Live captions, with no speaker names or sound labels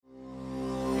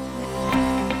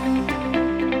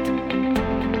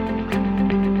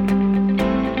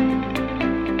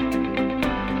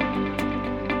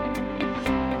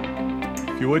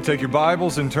would take your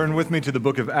Bibles and turn with me to the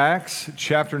book of Acts,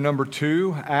 chapter number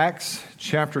 2. Acts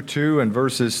chapter 2 and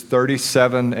verses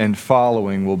 37 and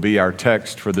following will be our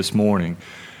text for this morning.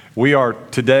 We are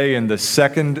today in the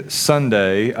second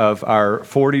Sunday of our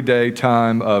 40-day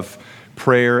time of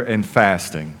prayer and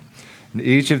fasting. And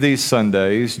each of these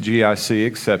Sundays, GIC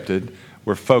accepted,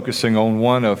 we're focusing on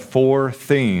one of four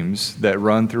themes that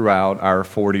run throughout our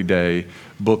 40-day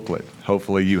booklet.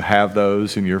 Hopefully you have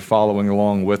those and you're following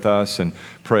along with us and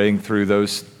praying through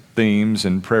those themes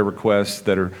and prayer requests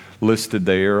that are listed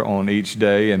there on each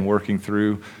day and working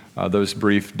through those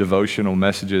brief devotional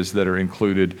messages that are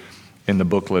included in the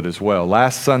booklet as well.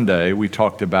 Last Sunday we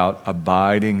talked about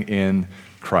abiding in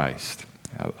Christ.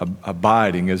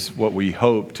 Abiding is what we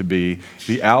hope to be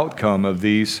the outcome of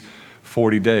these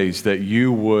 40 days, that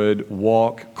you would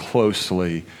walk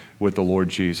closely with the Lord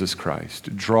Jesus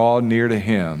Christ. Draw near to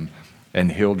Him,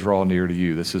 and He'll draw near to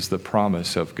you. This is the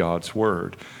promise of God's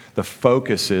Word. The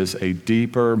focus is a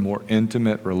deeper, more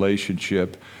intimate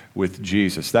relationship with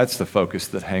Jesus. That's the focus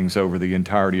that hangs over the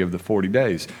entirety of the 40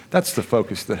 days. That's the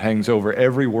focus that hangs over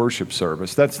every worship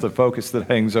service. That's the focus that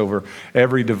hangs over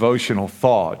every devotional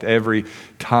thought, every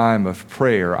time of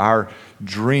prayer. Our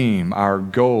dream, our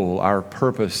goal, our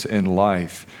purpose in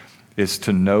life is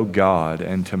to know God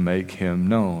and to make Him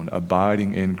known.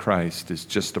 Abiding in Christ is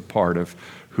just a part of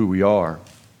who we are.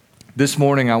 This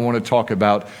morning I want to talk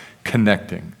about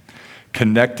connecting.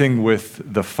 Connecting with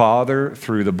the Father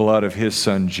through the blood of His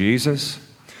Son Jesus,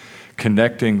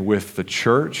 connecting with the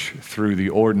church through the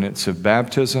ordinance of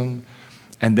baptism,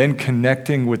 and then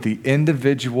connecting with the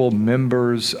individual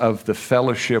members of the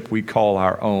fellowship we call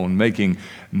our own, making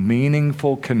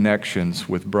meaningful connections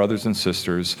with brothers and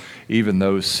sisters, even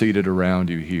those seated around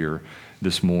you here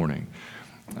this morning.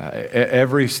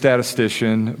 Every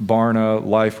statistician, Barna,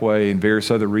 Lifeway, and various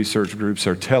other research groups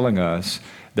are telling us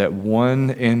that 1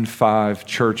 in 5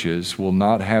 churches will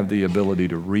not have the ability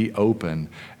to reopen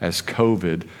as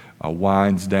COVID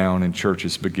winds down and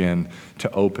churches begin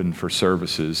to open for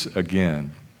services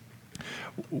again.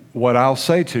 What I'll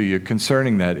say to you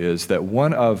concerning that is that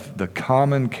one of the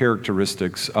common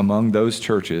characteristics among those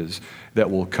churches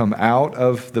that will come out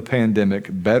of the pandemic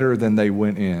better than they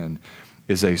went in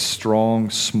is a strong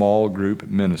small group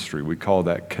ministry. We call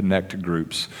that connect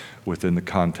groups within the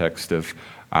context of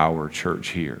our church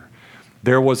here.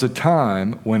 There was a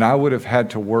time when I would have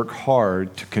had to work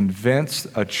hard to convince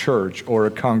a church or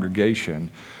a congregation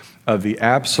of the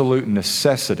absolute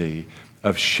necessity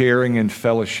of sharing in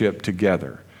fellowship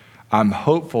together. I'm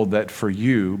hopeful that for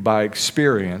you, by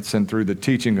experience and through the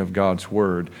teaching of God's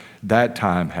Word, that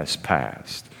time has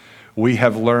passed. We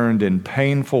have learned in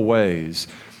painful ways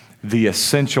the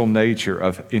essential nature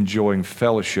of enjoying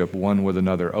fellowship one with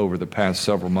another over the past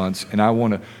several months, and I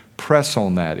want to press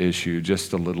on that issue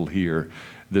just a little here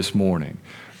this morning.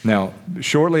 Now,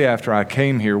 shortly after I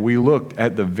came here, we looked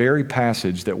at the very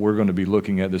passage that we're going to be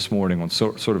looking at this morning on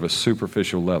sort of a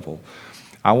superficial level.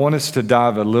 I want us to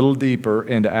dive a little deeper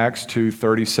into Acts 2,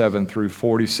 37 through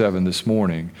 47 this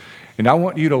morning, and I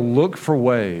want you to look for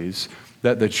ways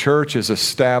that the church is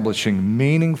establishing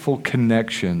meaningful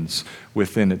connections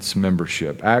within its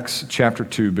membership. Acts chapter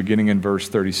 2, beginning in verse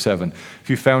 37. If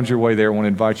you found your way there, I want to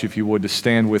invite you, if you would, to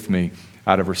stand with me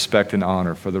out of respect and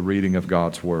honor for the reading of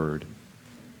God's Word.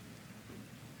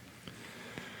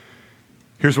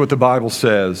 Here's what the Bible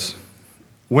says.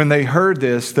 When they heard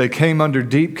this, they came under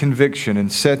deep conviction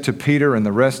and said to Peter and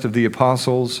the rest of the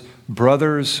apostles,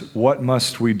 "Brothers, what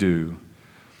must we do?"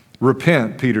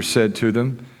 "Repent," Peter said to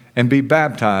them, "and be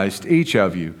baptized, each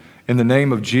of you, in the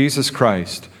name of Jesus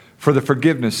Christ, for the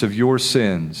forgiveness of your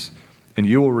sins, and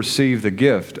you will receive the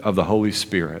gift of the Holy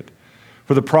Spirit.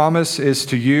 For the promise is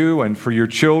to you and for your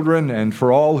children and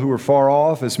for all who are far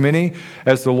off, as many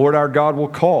as the Lord our God will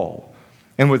call."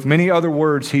 And with many other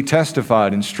words he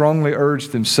testified and strongly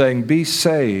urged them, saying, "Be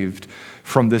saved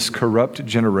from this corrupt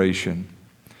generation."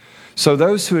 So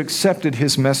those who accepted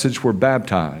his message were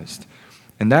baptized.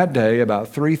 And that day, about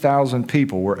 3,000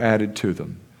 people were added to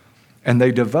them. And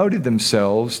they devoted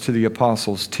themselves to the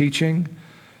apostles' teaching,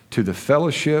 to the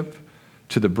fellowship,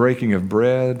 to the breaking of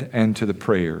bread, and to the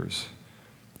prayers.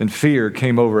 And fear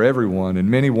came over everyone,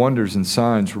 and many wonders and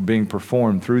signs were being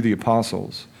performed through the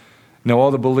apostles. Now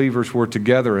all the believers were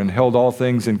together and held all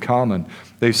things in common.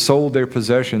 They sold their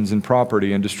possessions and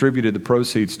property and distributed the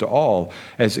proceeds to all,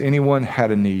 as anyone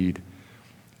had a need.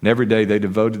 And every day they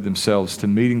devoted themselves to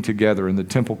meeting together in the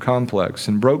temple complex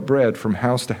and broke bread from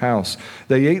house to house.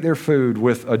 They ate their food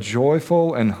with a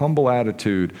joyful and humble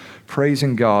attitude,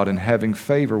 praising God and having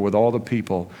favor with all the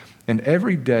people. And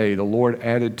every day the Lord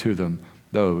added to them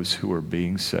those who were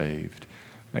being saved.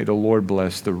 May the Lord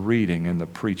bless the reading and the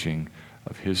preaching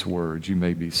of His word. You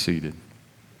may be seated.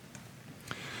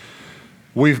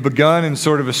 We've begun in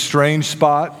sort of a strange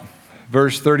spot.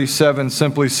 Verse 37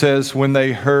 simply says, when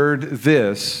they heard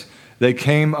this, they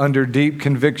came under deep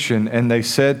conviction, and they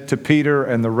said to Peter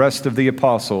and the rest of the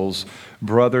apostles,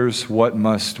 brothers, what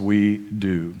must we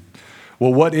do?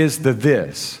 Well, what is the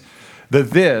this? The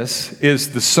this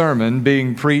is the sermon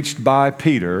being preached by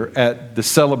Peter at the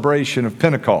celebration of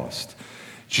Pentecost.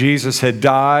 Jesus had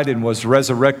died and was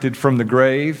resurrected from the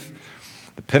grave.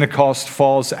 The Pentecost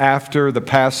falls after the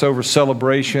Passover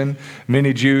celebration.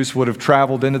 Many Jews would have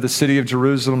traveled into the city of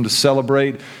Jerusalem to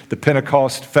celebrate the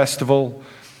Pentecost festival.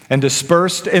 And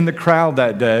dispersed in the crowd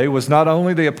that day was not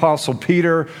only the Apostle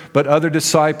Peter, but other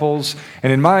disciples.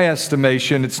 And in my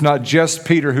estimation, it's not just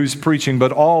Peter who's preaching,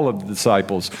 but all of the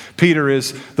disciples. Peter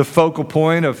is the focal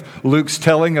point of Luke's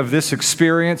telling of this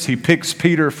experience. He picks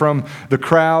Peter from the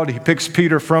crowd. He picks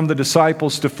Peter from the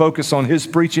disciples to focus on his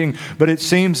preaching. But it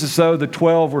seems as though the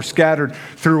 12 were scattered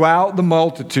throughout the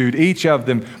multitude, each of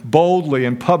them boldly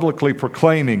and publicly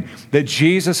proclaiming that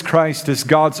Jesus Christ is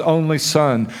God's only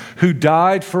Son, who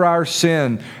died for our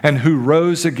sin and who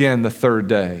rose again the third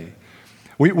day.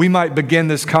 We might begin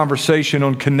this conversation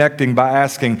on connecting by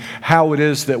asking how it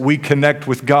is that we connect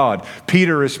with God.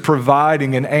 Peter is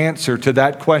providing an answer to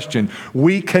that question.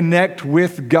 We connect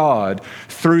with God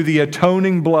through the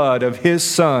atoning blood of His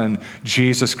Son,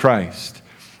 Jesus Christ.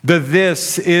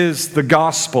 This is the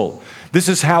gospel. This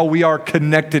is how we are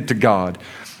connected to God.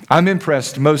 I'm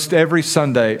impressed most every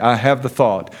Sunday I have the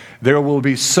thought, there will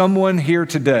be someone here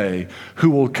today who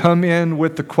will come in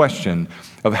with the question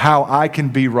of how I can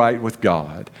be right with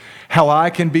God, how I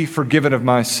can be forgiven of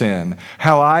my sin,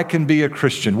 how I can be a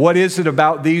Christian. What is it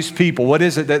about these people? What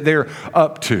is it that they're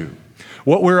up to?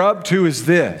 What we're up to is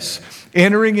this: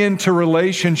 entering into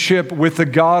relationship with the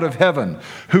God of heaven,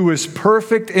 who is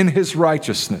perfect in His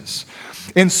righteousness.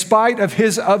 In spite of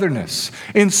His otherness,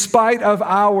 in spite of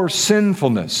our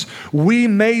sinfulness, we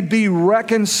may be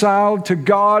reconciled to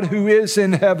God who is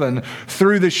in heaven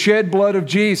through the shed blood of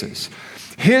Jesus.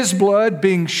 His blood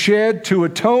being shed to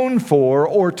atone for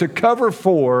or to cover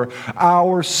for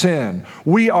our sin.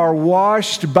 We are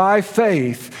washed by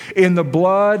faith in the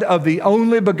blood of the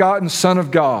only begotten Son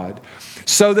of God,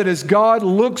 so that as God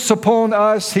looks upon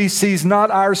us, He sees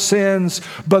not our sins,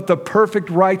 but the perfect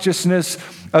righteousness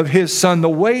of His Son. The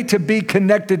way to be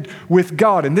connected with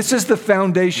God, and this is the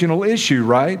foundational issue,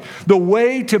 right? The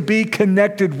way to be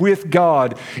connected with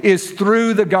God is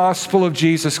through the gospel of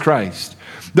Jesus Christ.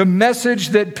 The message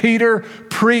that Peter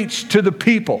preached to the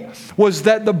people was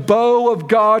that the bow of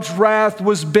God's wrath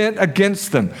was bent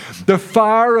against them. The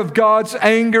fire of God's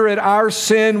anger at our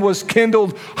sin was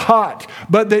kindled hot,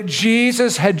 but that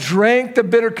Jesus had drank the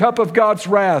bitter cup of God's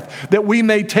wrath, that we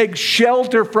may take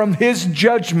shelter from His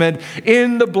judgment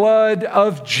in the blood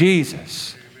of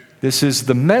Jesus. This is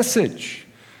the message.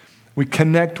 We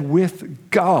connect with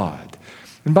God.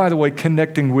 And by the way,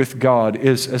 connecting with God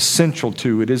is essential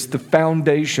to it. It is the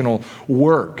foundational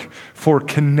work for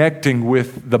connecting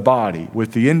with the body,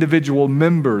 with the individual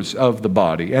members of the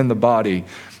body and the body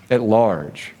at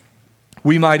large.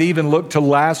 We might even look to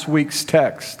last week's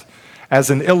text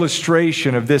as an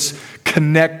illustration of this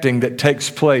connecting that takes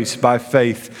place by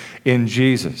faith in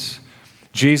Jesus.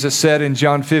 Jesus said in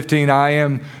John 15, I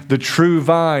am the true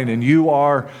vine and you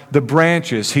are the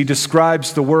branches. He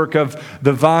describes the work of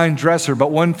the vine dresser.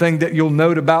 But one thing that you'll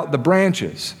note about the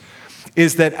branches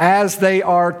is that as they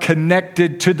are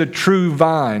connected to the true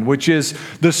vine, which is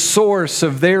the source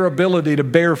of their ability to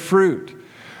bear fruit,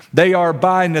 they are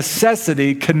by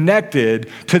necessity connected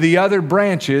to the other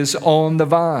branches on the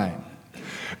vine.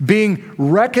 Being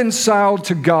reconciled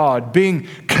to God, being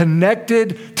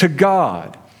connected to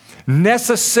God,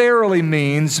 necessarily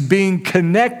means being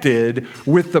connected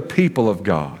with the people of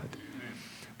God.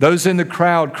 Those in the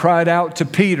crowd cried out to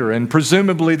Peter and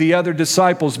presumably the other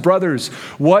disciples, brothers,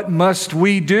 what must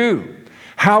we do?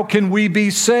 How can we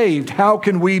be saved? How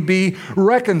can we be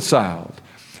reconciled?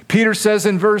 Peter says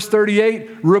in verse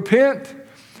 38, repent,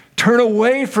 turn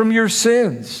away from your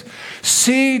sins.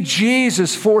 See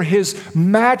Jesus for His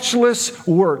matchless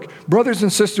work. Brothers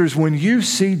and sisters, when you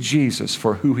see Jesus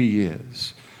for who He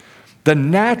is, the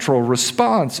natural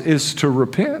response is to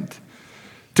repent,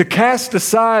 to cast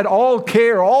aside all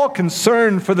care, all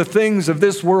concern for the things of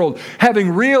this world,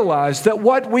 having realized that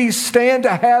what we stand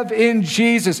to have in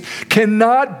Jesus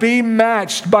cannot be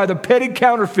matched by the petty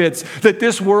counterfeits that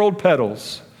this world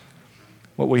peddles.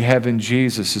 What we have in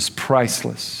Jesus is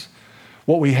priceless.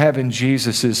 What we have in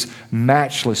Jesus is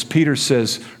matchless. Peter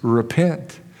says,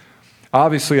 repent.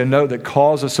 Obviously, a note that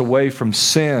calls us away from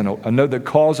sin, a note that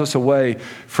calls us away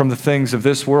from the things of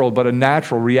this world, but a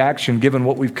natural reaction given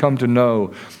what we've come to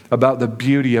know about the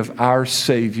beauty of our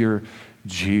Savior,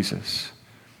 Jesus.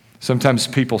 Sometimes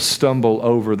people stumble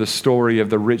over the story of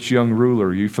the rich young ruler.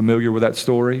 Are you familiar with that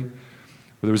story?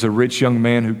 There was a rich young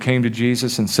man who came to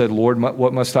Jesus and said, Lord,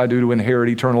 what must I do to inherit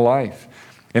eternal life?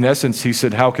 In essence, he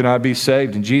said, how can I be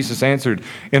saved? And Jesus answered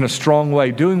in a strong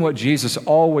way, doing what Jesus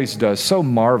always does so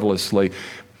marvelously,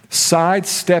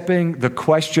 sidestepping the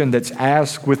question that's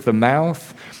asked with the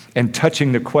mouth and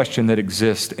touching the question that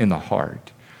exists in the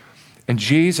heart. And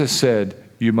Jesus said,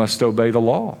 you must obey the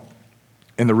law.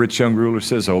 And the rich young ruler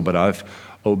says, oh, but I've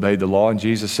obeyed the law. And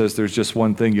Jesus says, there's just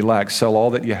one thing you lack. Sell all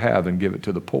that you have and give it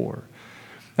to the poor.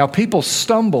 Now, people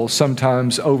stumble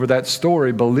sometimes over that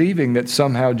story, believing that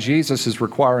somehow Jesus is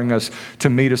requiring us to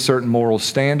meet a certain moral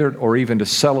standard or even to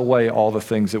sell away all the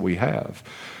things that we have.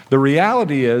 The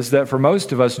reality is that for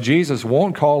most of us, Jesus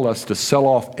won't call us to sell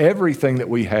off everything that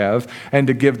we have and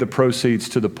to give the proceeds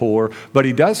to the poor, but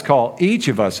he does call each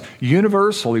of us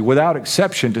universally, without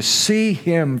exception, to see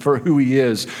him for who he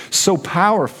is so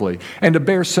powerfully and to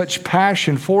bear such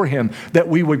passion for him that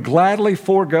we would gladly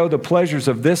forego the pleasures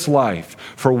of this life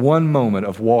for one moment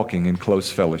of walking in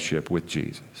close fellowship with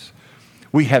Jesus.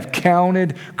 We have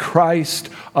counted Christ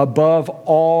above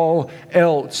all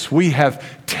else. We have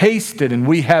tasted and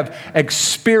we have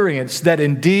experienced that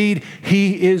indeed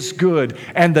he is good.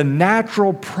 And the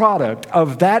natural product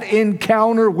of that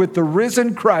encounter with the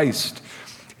risen Christ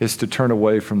is to turn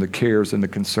away from the cares and the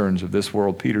concerns of this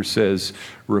world. Peter says,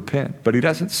 repent. But he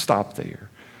doesn't stop there.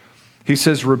 He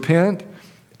says, repent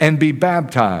and be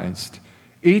baptized,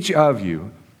 each of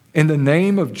you, in the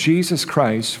name of Jesus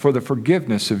Christ for the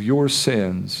forgiveness of your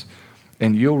sins,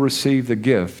 and you'll receive the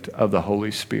gift of the Holy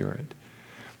Spirit.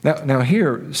 Now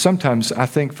here, sometimes I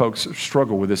think folks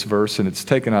struggle with this verse, and it's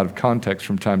taken out of context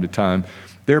from time to time.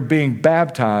 They're being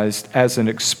baptized as an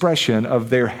expression of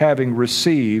their having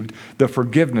received the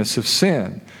forgiveness of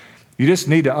sin. You just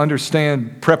need to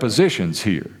understand prepositions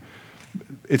here.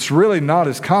 It's really not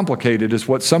as complicated as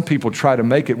what some people try to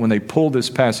make it when they pull this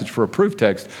passage for a proof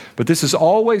text. But this is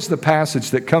always the passage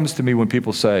that comes to me when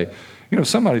people say,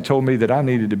 somebody told me that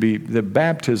that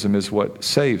baptism is what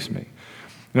saves me.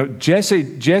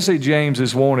 Jesse James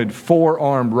is wanted for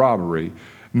armed robbery,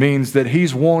 means that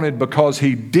he's wanted because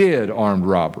he did armed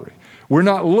robbery. We're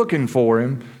not looking for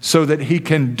him so that he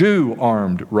can do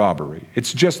armed robbery.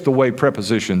 It's just the way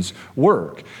prepositions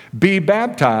work. Be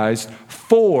baptized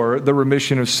for the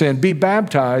remission of sin. Be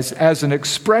baptized as an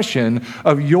expression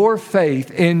of your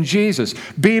faith in Jesus.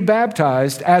 Be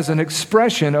baptized as an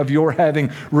expression of your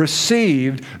having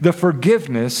received the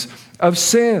forgiveness of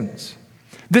sins.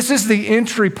 This is the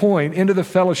entry point into the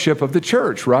fellowship of the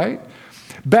church, right?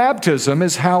 Baptism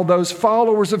is how those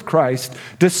followers of Christ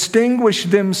distinguish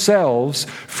themselves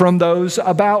from those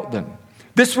about them.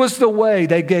 This was the way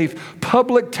they gave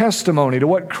public testimony to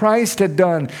what Christ had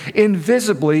done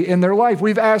invisibly in their life.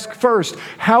 We've asked first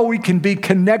how we can be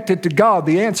connected to God.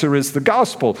 The answer is the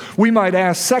gospel. We might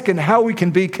ask second how we can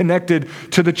be connected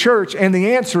to the church, and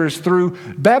the answer is through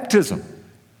baptism.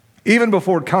 Even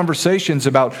before conversations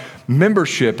about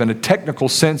membership in a technical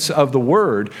sense of the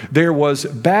word, there was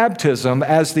baptism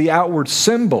as the outward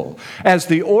symbol, as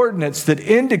the ordinance that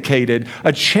indicated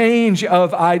a change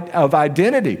of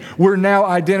identity. We're now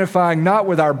identifying not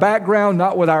with our background,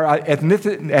 not with our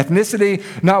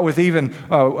ethnicity, not with even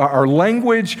our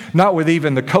language, not with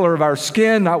even the color of our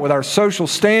skin, not with our social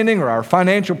standing or our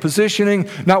financial positioning,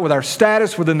 not with our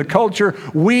status within the culture.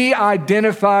 We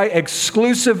identify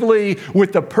exclusively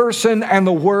with the person and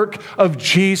the work of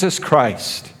Jesus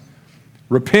Christ.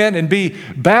 Repent and be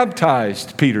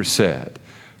baptized, Peter said,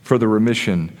 for the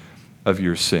remission of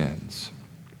your sins.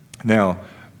 Now,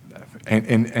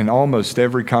 in almost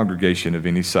every congregation of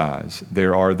any size,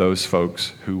 there are those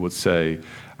folks who would say,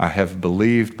 I have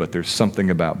believed, but there's something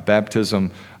about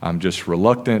baptism. I'm just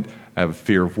reluctant. I have a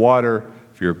fear of water,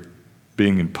 fear of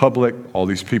being in public, all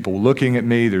these people looking at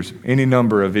me. There's any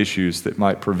number of issues that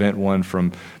might prevent one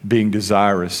from being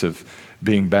desirous of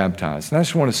being baptized. And I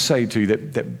just want to say to you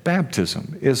that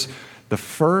baptism is the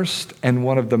first and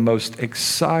one of the most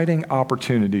exciting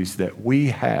opportunities that we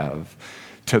have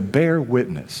to bear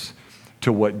witness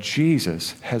to what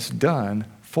Jesus has done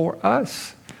for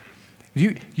us.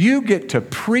 You get to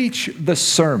preach the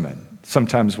sermon.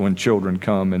 Sometimes when children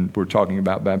come and we're talking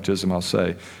about baptism, I'll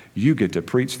say, you get to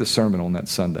preach the sermon on that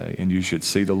Sunday, and you should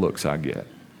see the looks I get.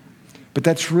 But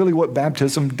that's really what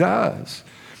baptism does.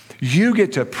 You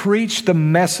get to preach the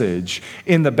message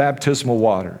in the baptismal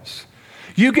waters.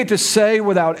 You get to say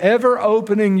without ever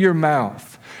opening your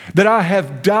mouth, that I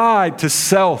have died to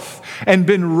self and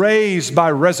been raised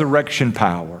by resurrection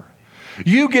power.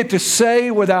 You get to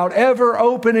say without ever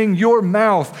opening your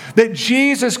mouth that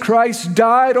Jesus Christ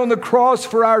died on the cross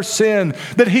for our sin,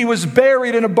 that he was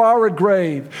buried in a borrowed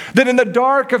grave, that in the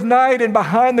dark of night and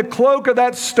behind the cloak of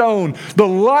that stone, the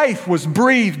life was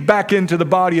breathed back into the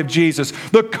body of Jesus.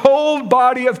 The cold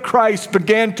body of Christ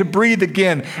began to breathe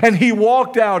again, and he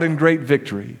walked out in great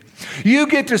victory. You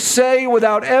get to say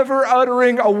without ever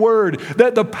uttering a word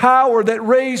that the power that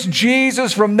raised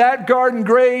Jesus from that garden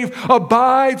grave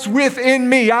abides within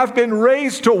me. I've been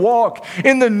raised to walk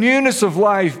in the newness of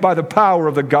life by the power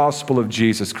of the gospel of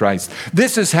Jesus Christ.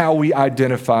 This is how we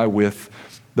identify with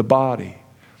the body.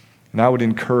 And I would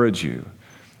encourage you,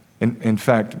 in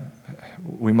fact,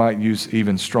 we might use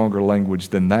even stronger language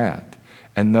than that,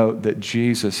 and note that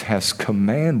Jesus has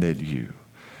commanded you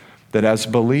that as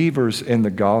believers in the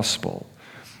gospel,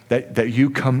 that you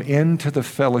come into the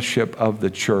fellowship of the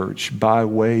church by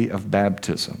way of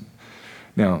baptism.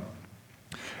 Now,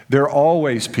 there are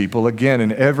always people, again,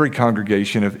 in every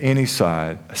congregation of any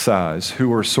size,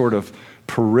 who are sort of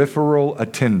peripheral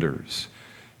attenders,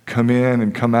 come in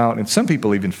and come out, and some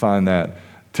people even find that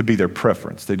to be their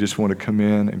preference. They just want to come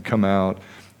in and come out,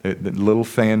 the little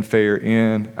fanfare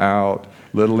in, out,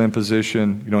 little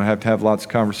imposition. You don't have to have lots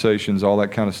of conversations, all that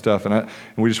kind of stuff. And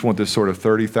we just want this sort of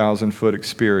 30,000-foot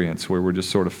experience where we're just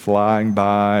sort of flying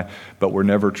by, but we're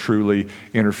never truly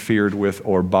interfered with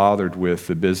or bothered with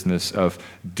the business of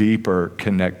deeper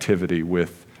connectivity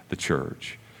with the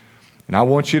church. And I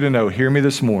want you to know, hear me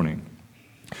this morning,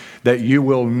 that you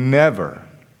will never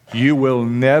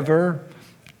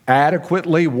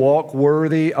adequately walk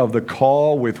worthy of the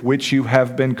call with which you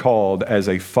have been called as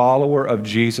a follower of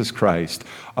Jesus Christ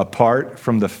apart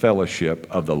from the fellowship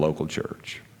of the local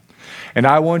church. And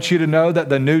I want you to know that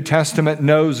the New Testament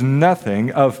knows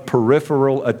nothing of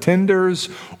peripheral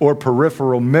attenders or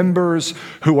peripheral members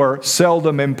who are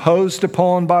seldom imposed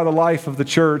upon by the life of the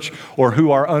church or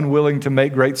who are unwilling to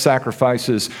make great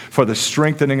sacrifices for the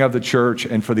strengthening of the church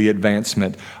and for the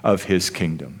advancement of his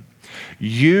kingdom.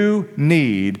 You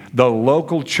need the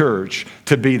local church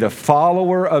to be the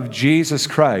follower of Jesus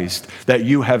Christ that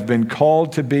you have been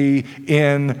called to be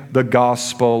in the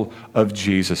gospel of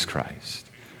Jesus Christ.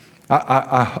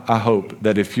 I hope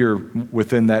that if you're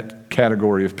within that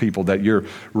category of people, that you're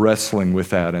wrestling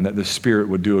with that and that the Spirit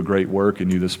would do a great work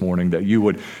in you this morning, that you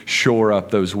would shore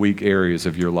up those weak areas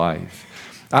of your life.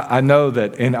 I know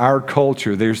that in our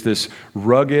culture, there's this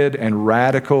rugged and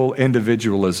radical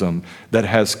individualism that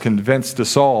has convinced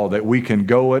us all that we can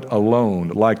go it alone,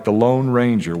 like the Lone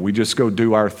Ranger. We just go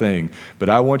do our thing. But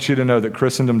I want you to know that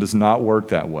Christendom does not work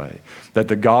that way, that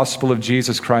the gospel of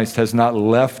Jesus Christ has not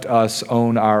left us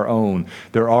on our own.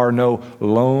 There are no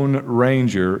Lone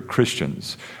Ranger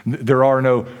Christians. There are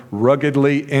no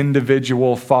ruggedly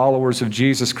individual followers of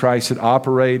Jesus Christ that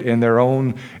operate in their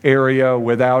own area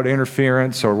without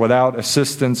interference or without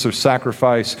assistance or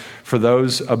sacrifice for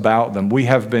those about them. We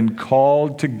have been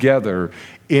called together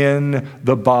in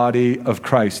the body of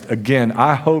Christ. Again,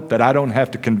 I hope that I don't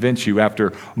have to convince you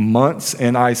after months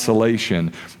in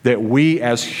isolation that we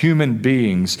as human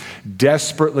beings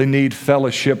desperately need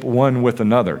fellowship one with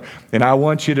another. And I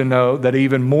want you to know that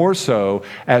even more so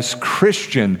as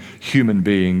Christian human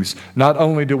beings, not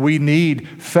only do we need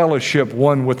fellowship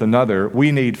one with another,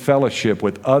 we need fellowship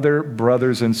with other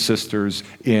brothers and sisters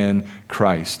in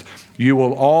Christ. You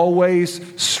will always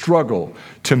struggle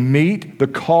to meet the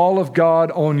call of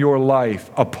God on your life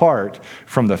apart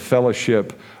from the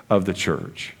fellowship of the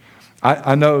church.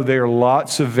 I know there are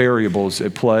lots of variables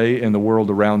at play in the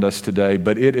world around us today,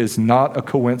 but it is not a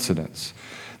coincidence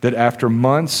that after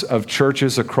months of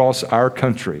churches across our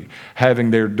country having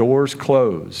their doors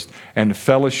closed and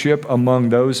fellowship among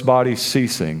those bodies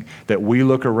ceasing, that we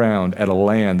look around at a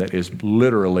land that is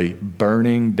literally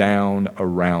burning down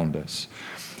around us.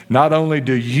 Not only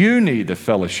do you need the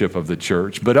fellowship of the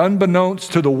church, but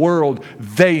unbeknownst to the world,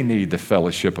 they need the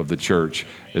fellowship of the church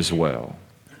as well.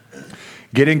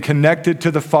 Getting connected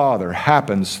to the Father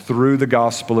happens through the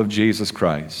gospel of Jesus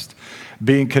Christ.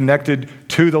 Being connected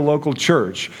to the local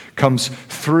church comes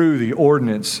through the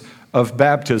ordinance of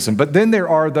baptism. But then there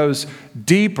are those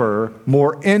deeper,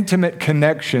 more intimate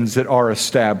connections that are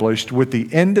established with the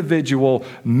individual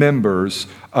members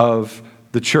of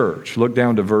the church. Look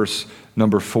down to verse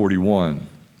number 41.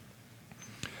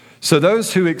 So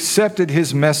those who accepted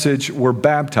his message were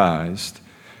baptized,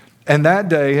 and that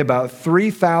day about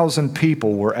 3,000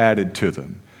 people were added to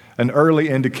them. An early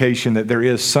indication that there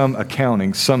is some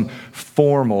accounting, some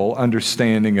formal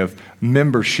understanding of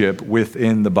membership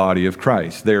within the body of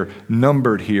Christ. They're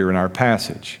numbered here in our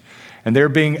passage. And they're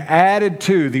being added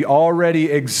to the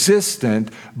already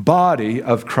existent body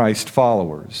of Christ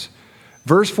followers.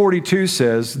 Verse 42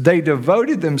 says, they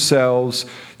devoted themselves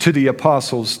to the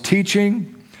apostles'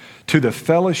 teaching, to the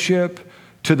fellowship,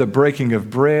 to the breaking of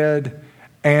bread,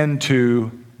 and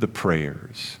to the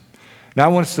prayers. Now, I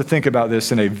want us to think about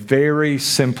this in a very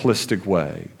simplistic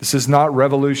way. This is not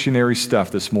revolutionary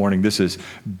stuff this morning. This is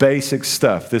basic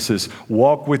stuff. This is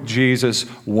Walk with Jesus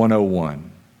 101.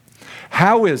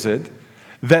 How is it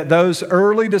that those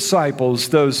early disciples,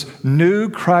 those new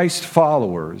Christ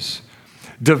followers,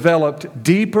 developed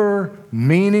deeper,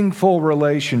 meaningful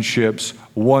relationships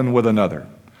one with another?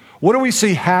 What do we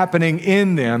see happening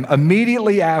in them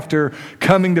immediately after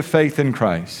coming to faith in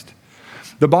Christ?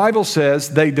 The Bible says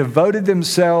they devoted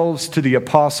themselves to the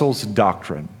apostles'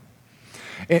 doctrine.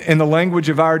 In the language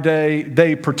of our day,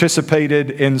 they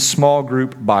participated in small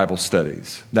group Bible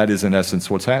studies. That is, in essence,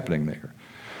 what's happening there.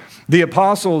 The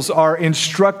apostles are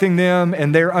instructing them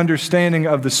in their understanding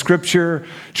of the Scripture,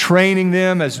 training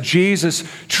them as Jesus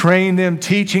trained them,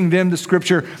 teaching them the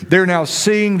Scripture. They're now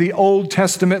seeing the Old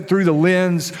Testament through the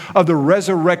lens of the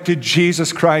resurrected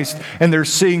Jesus Christ, and they're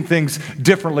seeing things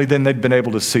differently than they'd been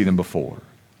able to see them before.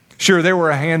 Sure, there were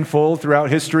a handful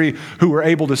throughout history who were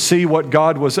able to see what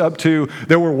God was up to.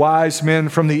 There were wise men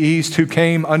from the East who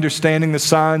came understanding the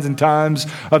signs and times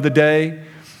of the day.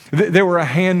 There were a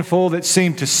handful that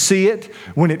seemed to see it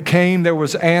when it came. There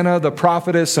was Anna, the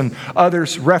prophetess, and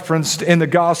others referenced in the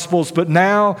Gospels. But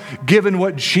now, given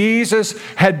what Jesus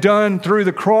had done through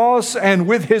the cross and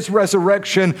with his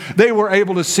resurrection, they were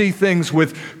able to see things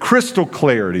with crystal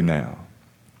clarity now.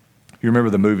 You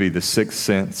remember the movie The Sixth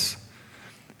Sense?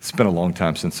 It's been a long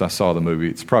time since I saw the movie.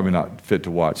 It's probably not fit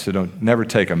to watch, so never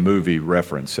take a movie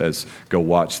reference as go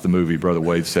watch the movie. Brother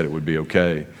Wade said it would be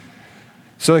okay.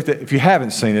 So if you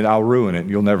haven't seen it, I'll ruin it and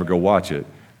you'll never go watch it.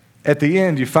 At the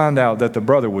end, you find out that the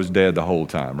brother was dead the whole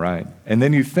time, right? And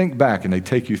then you think back and they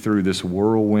take you through this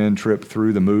whirlwind trip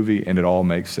through the movie and it all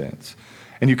makes sense.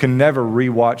 And you can never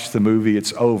rewatch the movie.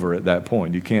 It's over at that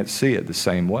point. You can't see it the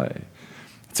same way.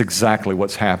 It's exactly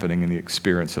what's happening in the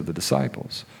experience of the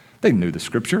disciples. They knew the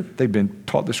Scripture. They'd been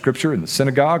taught the Scripture in the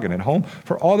synagogue and at home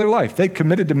for all their life. They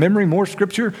committed to memory more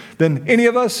Scripture than any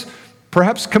of us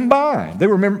perhaps combined. They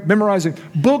were memorizing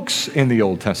books in the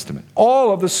Old Testament.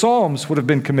 All of the Psalms would have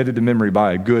been committed to memory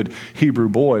by a good Hebrew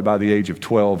boy by the age of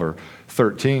 12 or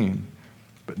 13.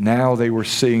 But now they were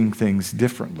seeing things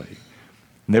differently.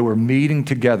 And they were meeting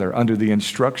together under the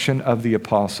instruction of the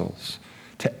apostles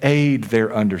to aid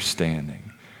their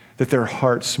understanding, that their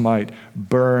hearts might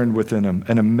burn within them,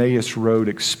 an Emmaus Road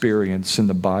experience in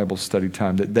the Bible study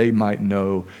time, that they might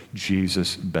know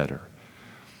Jesus better.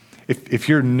 If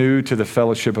you're new to the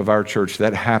fellowship of our church,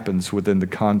 that happens within the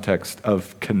context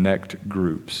of connect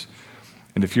groups.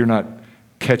 And if you're not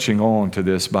catching on to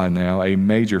this by now, a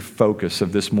major focus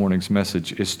of this morning's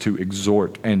message is to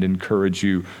exhort and encourage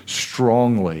you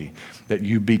strongly that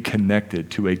you be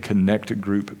connected to a connect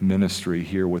group ministry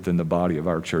here within the body of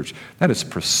our church. That is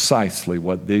precisely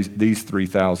what these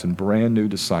 3,000 brand new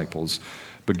disciples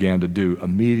began to do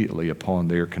immediately upon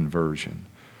their conversion.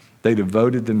 They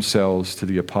devoted themselves to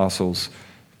the apostles'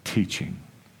 teaching.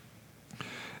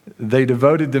 They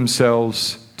devoted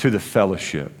themselves to the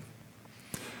fellowship.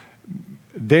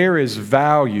 There is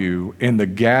value in the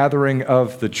gathering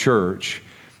of the church,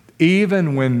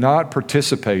 even when not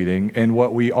participating in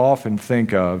what we often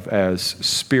think of as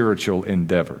spiritual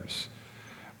endeavors.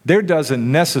 There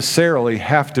doesn't necessarily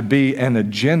have to be an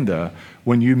agenda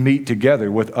when you meet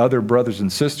together with other brothers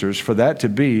and sisters for that to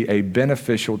be a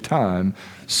beneficial time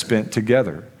spent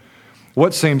together.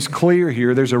 What seems clear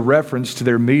here, there's a reference to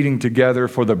their meeting together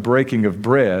for the breaking of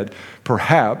bread.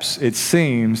 Perhaps it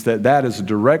seems that that is a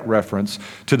direct reference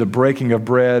to the breaking of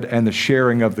bread and the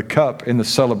sharing of the cup in the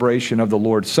celebration of the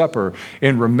Lord's Supper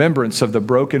in remembrance of the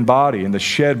broken body and the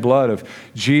shed blood of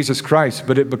Jesus Christ.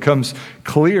 But it becomes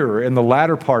clearer in the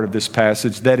latter part of this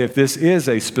passage that if this is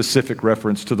a specific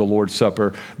reference to the Lord's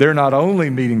Supper, they're not only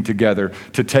meeting together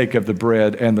to take of the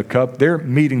bread and the cup, they're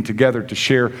meeting together to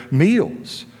share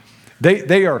meals.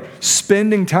 They are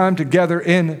spending time together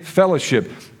in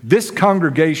fellowship. This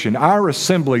congregation, our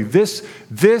assembly, this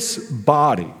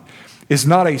body is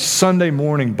not a Sunday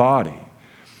morning body.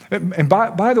 And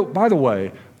by the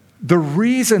way, the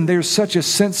reason there's such a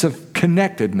sense of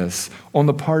connectedness on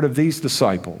the part of these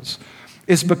disciples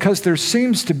is because there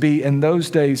seems to be in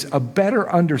those days a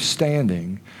better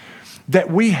understanding that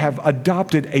we have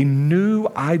adopted a new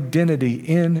identity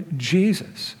in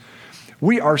Jesus.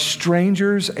 We are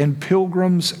strangers and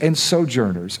pilgrims and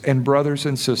sojourners and brothers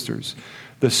and sisters.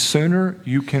 The sooner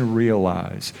you can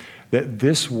realize that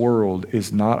this world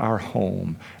is not our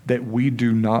home, that we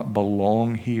do not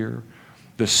belong here,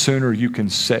 the sooner you can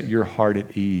set your heart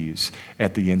at ease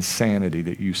at the insanity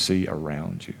that you see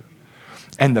around you.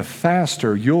 And the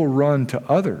faster you'll run to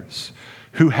others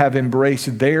who have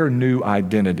embraced their new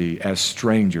identity as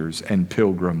strangers and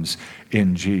pilgrims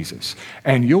in Jesus.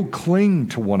 And you'll cling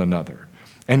to one another,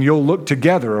 and you'll look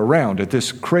together around at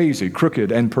this crazy,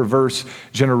 crooked, and perverse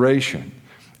generation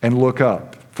and look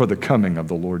up for the coming of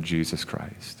the Lord Jesus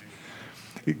Christ.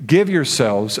 Give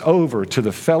yourselves over to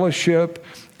the fellowship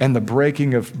and the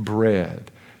breaking of bread.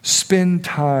 Spend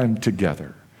time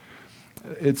together.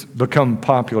 It's become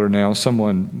popular now.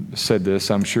 Someone said this,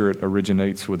 I'm sure it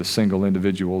originates with a single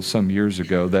individual some years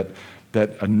ago, that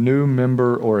a new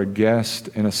member or a guest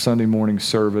in a Sunday morning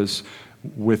service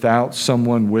without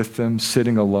someone with them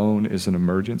sitting alone is an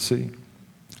emergency.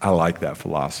 I like that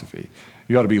philosophy.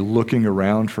 You ought to be looking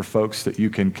around for folks that you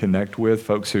can connect with,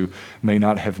 folks who may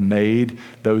not have made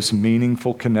those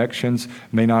meaningful connections,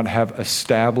 may not have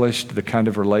established the kind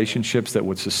of relationships that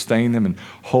would sustain them and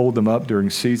hold them up during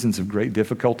seasons of great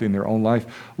difficulty in their own life.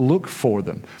 Look for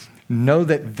them. Know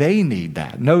that they need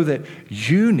that. Know that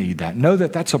you need that. Know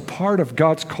that that's a part of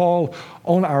God's call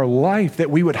on our life,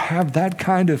 that we would have that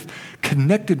kind of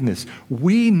connectedness.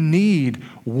 We need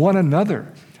one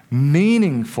another.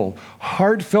 Meaningful,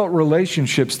 heartfelt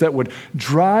relationships that would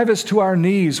drive us to our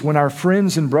knees when our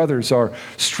friends and brothers are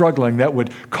struggling, that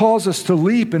would cause us to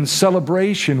leap in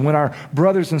celebration when our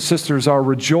brothers and sisters are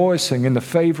rejoicing in the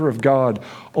favor of God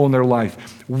on their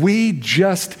life. We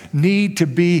just need to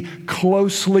be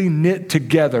closely knit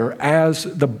together as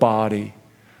the body.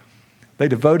 They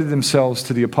devoted themselves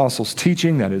to the apostles'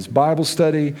 teaching, that is Bible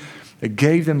study. They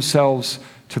gave themselves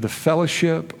to the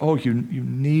fellowship. Oh, you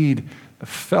need a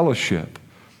fellowship,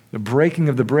 the breaking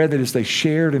of the bread, that is, they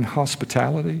shared in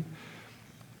hospitality.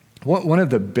 One of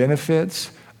the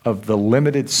benefits of the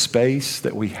limited space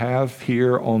that we have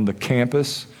here on the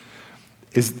campus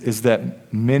is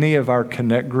that many of our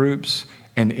connect groups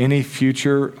and any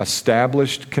future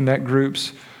established connect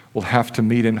groups will have to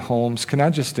meet in homes. Can I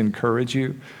just encourage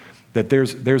you that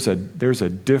there's a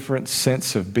different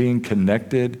sense of being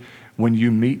connected when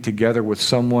you meet together with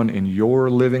someone in your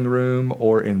living room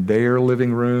or in their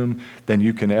living room than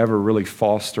you can ever really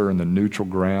foster in the neutral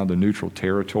ground, the neutral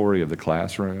territory of the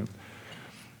classroom.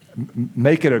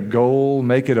 Make it a goal,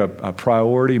 make it a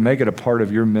priority, make it a part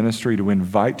of your ministry to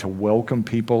invite, to welcome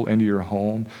people into your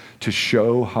home, to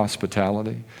show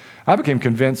hospitality. I became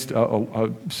convinced a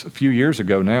few years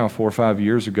ago now, 4 or 5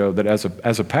 years ago, that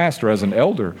as a pastor, as an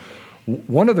elder,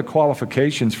 one of the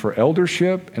qualifications for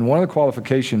eldership and one of the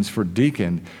qualifications for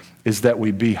deacon is that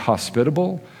we be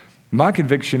hospitable. My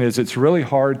conviction is it's really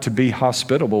hard to be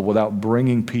hospitable without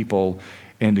bringing people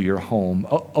into your home.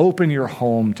 Open your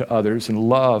home to others and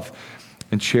love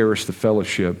and cherish the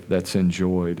fellowship that's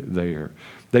enjoyed there.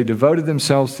 They devoted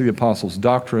themselves to the apostles'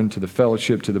 doctrine, to the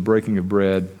fellowship, to the breaking of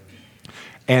bread,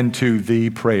 and to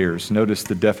the prayers. Notice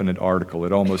the definite article.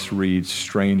 It almost reads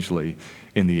strangely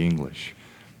in the English.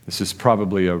 This is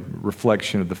probably a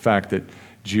reflection of the fact that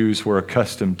Jews were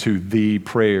accustomed to the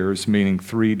prayers, meaning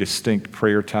 3 distinct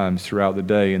prayer times throughout the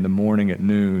day, in the morning, at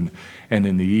noon, and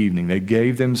in the evening. They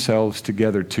gave themselves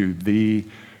together to the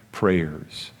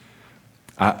prayers.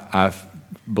 I've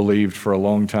believed for a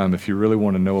long time, if you really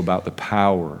want to know about the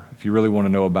power, if you really want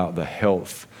to know about the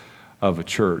health of a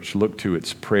church, look to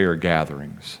its prayer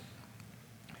gatherings.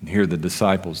 And here the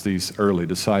disciples, these early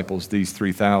disciples, these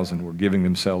 3,000 were giving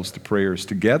themselves to prayers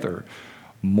together,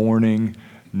 morning,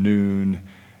 noon,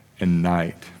 and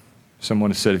night. Someone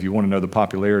has said, if you want to know the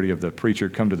popularity of the preacher,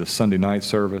 come to the Sunday night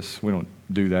service. We don't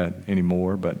do that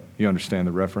anymore, but you understand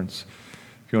the reference.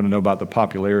 If you want to know about the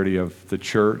popularity of the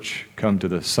church, come to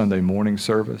the Sunday morning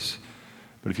service.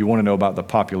 But if you want to know about the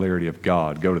popularity of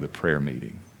God, go to the prayer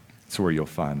meeting. That's where you'll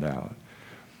find out.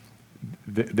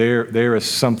 There is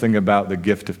something about the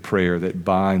gift of prayer that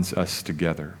binds us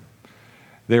together.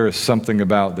 There is something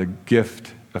about the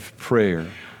gift of prayer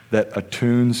that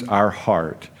attunes our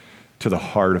heart to the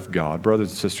heart of God. Brothers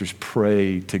and sisters,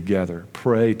 pray together.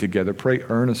 Pray together. Pray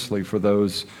earnestly for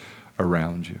those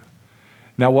around you.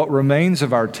 Now, what remains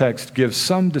of our text gives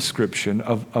some description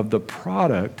of the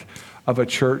product of a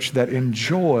church that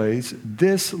enjoys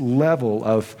this level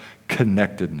of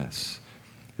connectedness.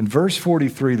 In verse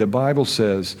 43, the Bible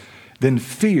says, "Then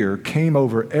fear came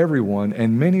over everyone,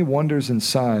 and many wonders and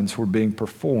signs were being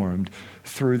performed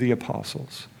through the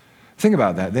apostles." Think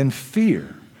about that. Then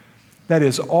fear, that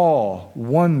is awe,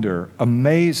 wonder,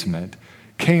 amazement,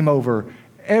 came over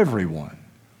everyone.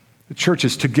 The church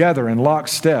is together in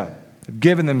lockstep. They've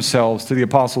given themselves to the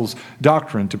apostles'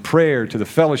 doctrine, to prayer, to the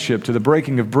fellowship, to the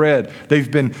breaking of bread. They've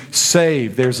been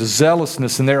saved. There's a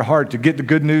zealousness in their heart to get the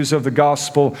good news of the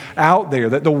gospel out there,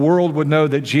 that the world would know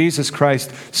that Jesus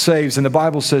Christ saves. And the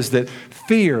Bible says that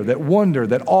fear, that wonder,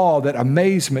 that awe, that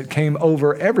amazement came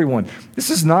over everyone.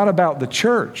 This is not about the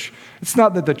church. It's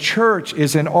not that the church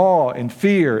is in awe and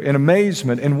fear and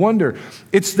amazement and wonder.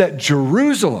 It's that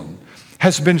Jerusalem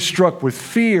has been struck with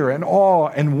fear and awe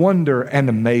and wonder and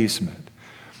amazement.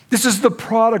 This is the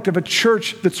product of a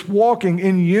church that's walking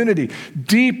in unity,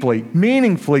 deeply,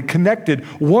 meaningfully connected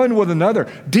one with another,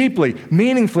 deeply,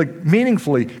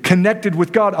 meaningfully connected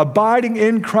with God, abiding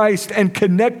in Christ and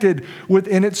connected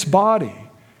within its body.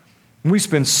 We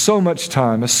spend so much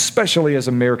time, especially as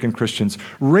American Christians,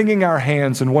 wringing our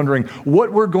hands and wondering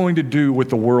what we're going to do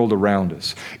with the world around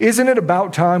us. Isn't it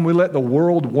about time we let the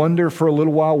world wonder for a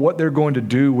little while what they're going to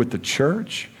do with the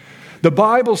church? The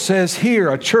Bible says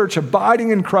here, a church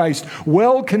abiding in Christ,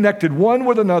 well connected one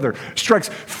with another, strikes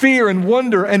fear and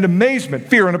wonder and amazement,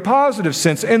 fear in a positive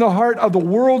sense, in the heart of the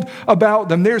world about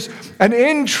them. There's an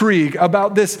intrigue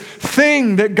about this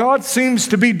thing that God seems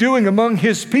to be doing among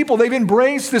His people. They've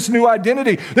embraced this new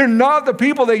identity. They're not the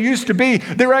people they used to be.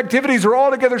 Their activities are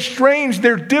altogether strange.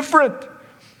 They're different.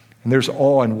 And there's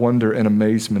awe and wonder and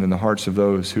amazement in the hearts of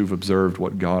those who've observed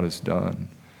what God has done.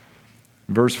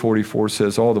 Verse 44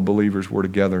 says, all the believers were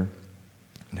together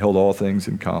and held all things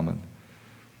in common.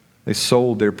 They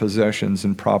sold their possessions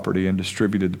and property and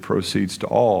distributed the proceeds to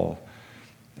all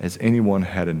as anyone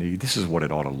had a need. This is what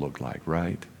it ought to look like,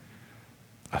 right?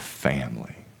 A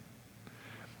family.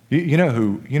 You know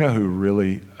who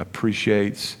really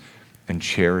appreciates and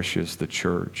cherishes the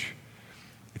church?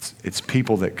 It's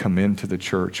people that come into the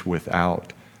church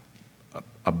without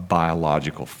a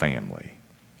biological family.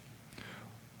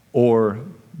 Or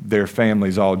their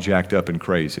family's all jacked up and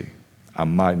crazy. I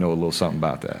might know a little something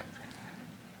about that.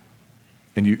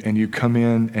 And you come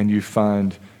in and you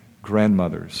find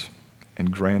grandmothers and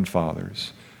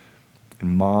grandfathers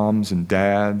and moms and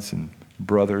dads and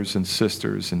brothers and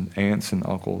sisters and aunts and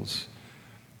uncles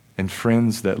and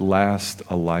friends that last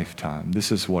a lifetime.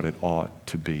 This is what it ought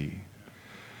to be.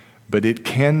 But it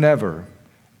can never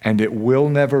and it will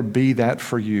never be that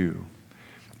for you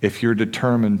if you're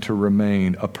determined to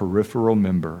remain a peripheral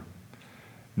member,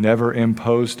 never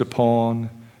imposed upon,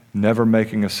 never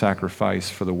making a sacrifice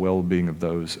for the well-being of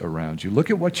those around you. Look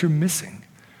at what you're missing.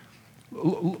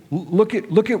 Look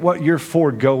at what you're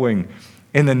foregoing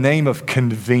in the name of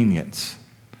convenience,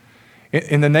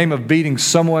 in the name of beating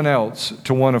someone else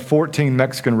to one of 14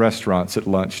 Mexican restaurants at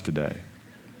lunch today.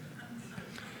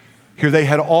 Here they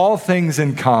had all things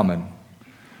in common.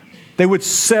 They would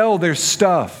sell their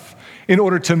stuff in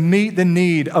order to meet the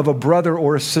need of a brother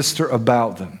or a sister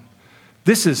about them.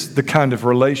 This is the kind of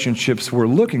relationships we're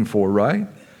looking for, right?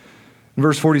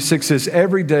 Verse 46 says,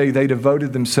 every day they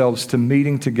devoted themselves to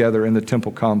meeting together in the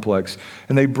temple complex,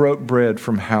 and they broke bread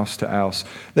from house to house.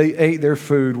 They ate their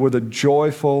food with a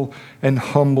joyful and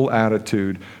humble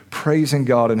attitude, praising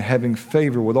God and having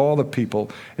favor with all the people.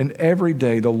 And every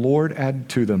day the Lord added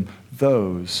to them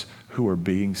those who are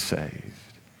being saved.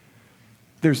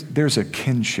 There's a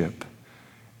kinship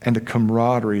and a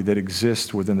camaraderie that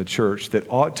exists within the church that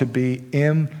ought to be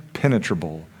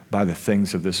impenetrable by the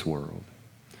things of this world.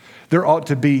 There ought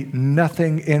to be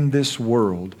nothing in this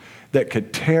world that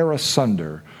could tear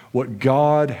asunder what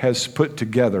God has put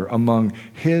together among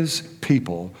His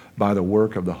people by the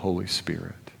work of the Holy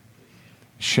Spirit.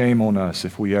 Shame on us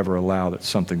if we ever allow that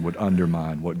something would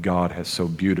undermine what God has so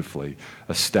beautifully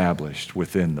established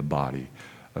within the body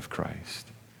of Christ.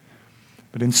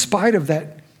 But in spite of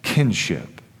that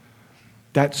kinship,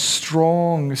 that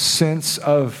strong sense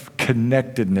of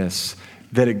connectedness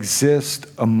that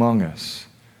exists among us,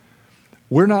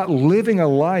 we're not living a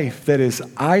life that is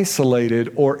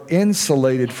isolated or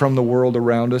insulated from the world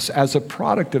around us as a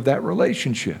product of that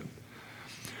relationship.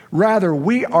 Rather,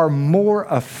 we are more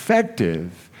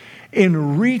effective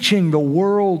in reaching the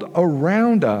world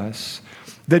around us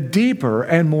the deeper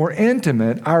and more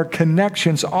intimate our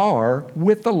connections are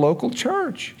with the local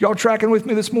church. Y'all tracking with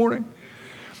me this morning?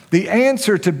 The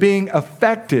answer to being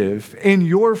effective in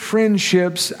your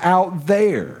friendships out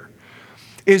there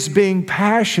is being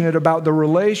passionate about the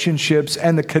relationships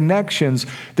and the connections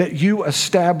that you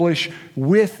establish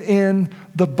within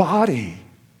the body.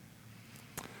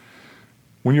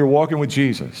 When you're walking with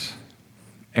Jesus,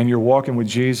 and you're walking with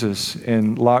Jesus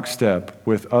in lockstep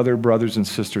with other brothers and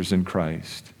sisters in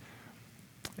Christ,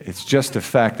 it's just a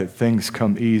fact that things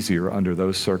come easier under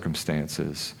those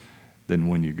circumstances than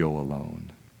when you go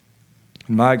alone.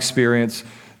 In my experience,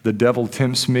 the devil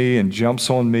tempts me and jumps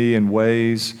on me in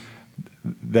ways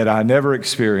that I never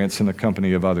experience in the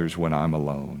company of others when I'm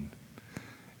alone.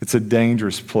 It's a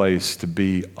dangerous place to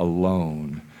be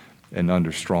alone and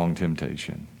under strong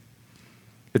temptation.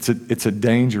 It's a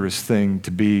dangerous thing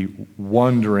to be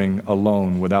wandering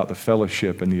alone without the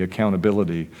fellowship and the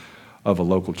accountability of a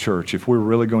local church. If we're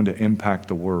really going to impact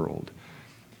the world,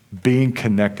 being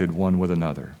connected one with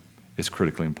another is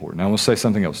critically important. Now, I want to say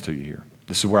something else to you here.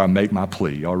 This is where I make my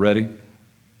plea. Y'all ready?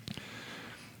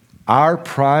 Our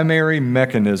primary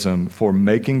mechanism for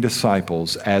making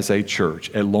disciples as a church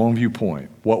at Longview Point,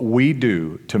 what we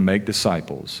do to make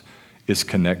disciples is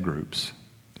connect groups.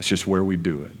 That's just where we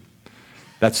do it.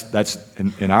 That's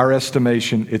in our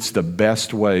estimation, it's the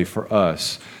best way for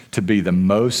us to be the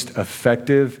most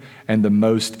effective and the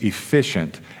most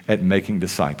efficient at making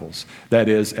disciples. That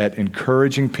is, at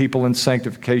encouraging people in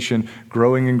sanctification,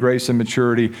 growing in grace and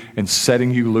maturity, and setting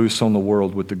you loose on the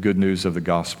world with the good news of the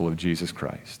gospel of Jesus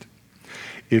Christ.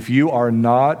 If you are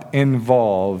not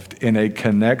involved in a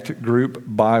connect group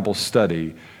Bible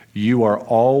study, you are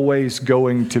always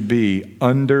going to be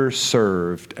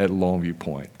underserved at Longview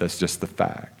Point. That's just the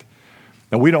fact.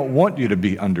 Now, we don't want you to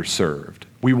be underserved.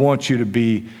 We want you to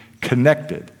be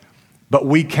connected, but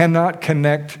we cannot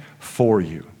connect for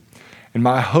you. And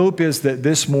my hope is that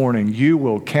this morning you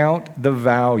will count the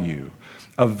value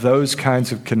of those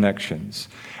kinds of connections,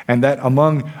 and that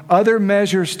among other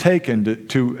measures taken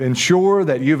to ensure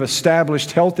that you've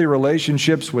established healthy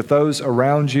relationships with those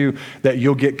around you, that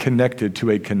you'll get connected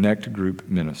to a connect group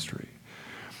ministry.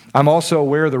 I'm also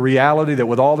aware of the reality that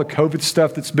with all the COVID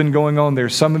stuff that's been going on,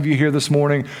 there's some of you here this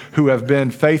morning who have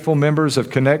been faithful members of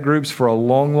connect groups for a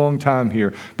long, long time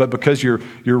here. But because your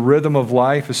rhythm of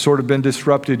life has sort of been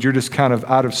disrupted, you're just kind of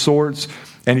out of sorts,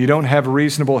 and you don't have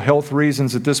reasonable health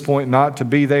reasons at this point not to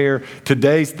be there.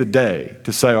 Today's the day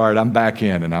to say, all right, I'm back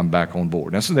in and I'm back on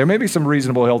board. Now, so there may be some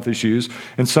reasonable health issues,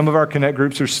 and some of our connect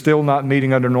groups are still not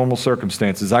meeting under normal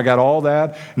circumstances. I got all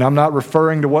that, and I'm not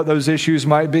referring to what those issues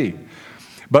might be.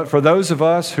 But for those of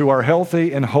us who are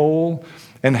healthy and whole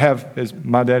and have, as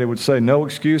my daddy would say, no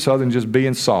excuse other than just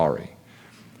being sorry,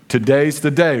 today's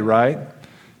the day, right?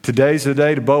 Today's the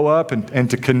day to bow up and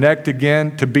to connect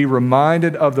again, to be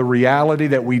reminded of the reality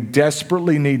that we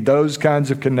desperately need those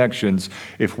kinds of connections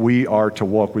if we are to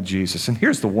walk with Jesus. And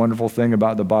here's the wonderful thing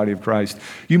about the body of Christ.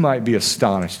 You might be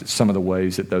astonished at some of the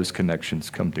ways that those connections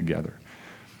come together.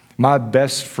 My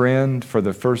best friend for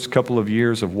the first couple of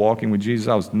years of walking with Jesus,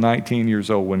 I was 19 years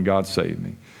old when God saved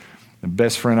me. The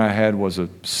best friend I had was a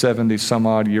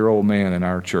 70-some-odd-year-old man in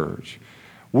our church.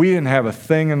 We didn't have a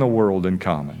thing in the world in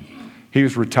common. He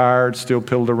was retired, still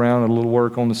piddled around, a little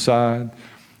work on the side.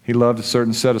 He loved a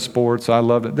certain set of sports. I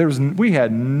loved it. We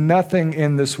had nothing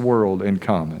in this world in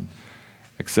common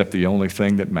except the only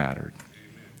thing that mattered.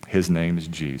 His name is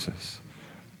Jesus.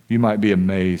 You might be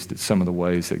amazed at some of the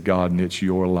ways that God knits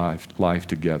your life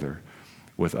together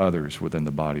with others within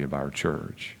the body of our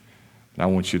church. And I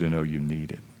want you to know you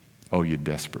need it. Oh, you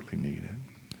desperately need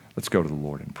it. Let's go to the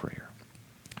Lord in prayer.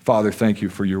 Father, thank you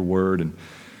for your word and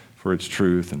for its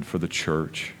truth and for the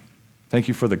church. Thank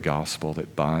you for the gospel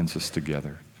that binds us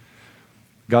together.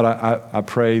 God, I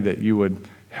pray that you would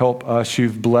help us.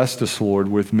 You've blessed us, Lord,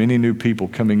 with many new people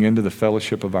coming into the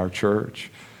fellowship of our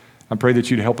church. I pray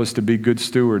that you'd help us to be good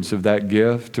stewards of that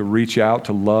gift, to reach out,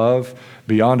 to love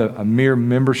beyond a mere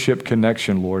membership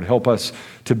connection, Lord. Help us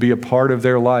to be a part of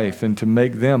their life and to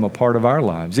make them a part of our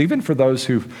lives, even for those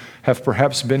who have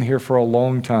perhaps been here for a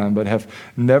long time but have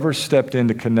never stepped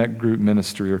into connect group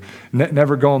ministry or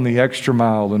never gone the extra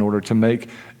mile in order to make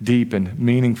deep and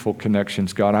meaningful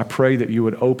connections. God, I pray that you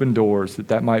would open doors,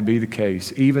 that might be the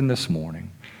case, even this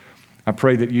morning. I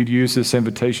pray that you'd use this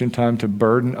invitation time to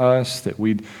burden us, that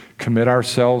we'd commit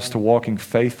ourselves to walking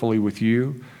faithfully with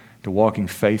you, to walking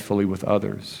faithfully with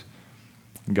others.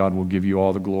 And God will give you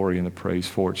all the glory and the praise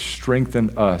for it.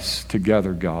 Strengthen us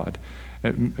together, God.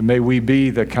 May we be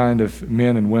the kind of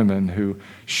men and women who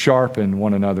sharpen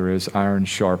one another as iron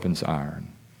sharpens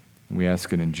iron. And we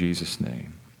ask it in Jesus'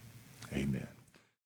 name.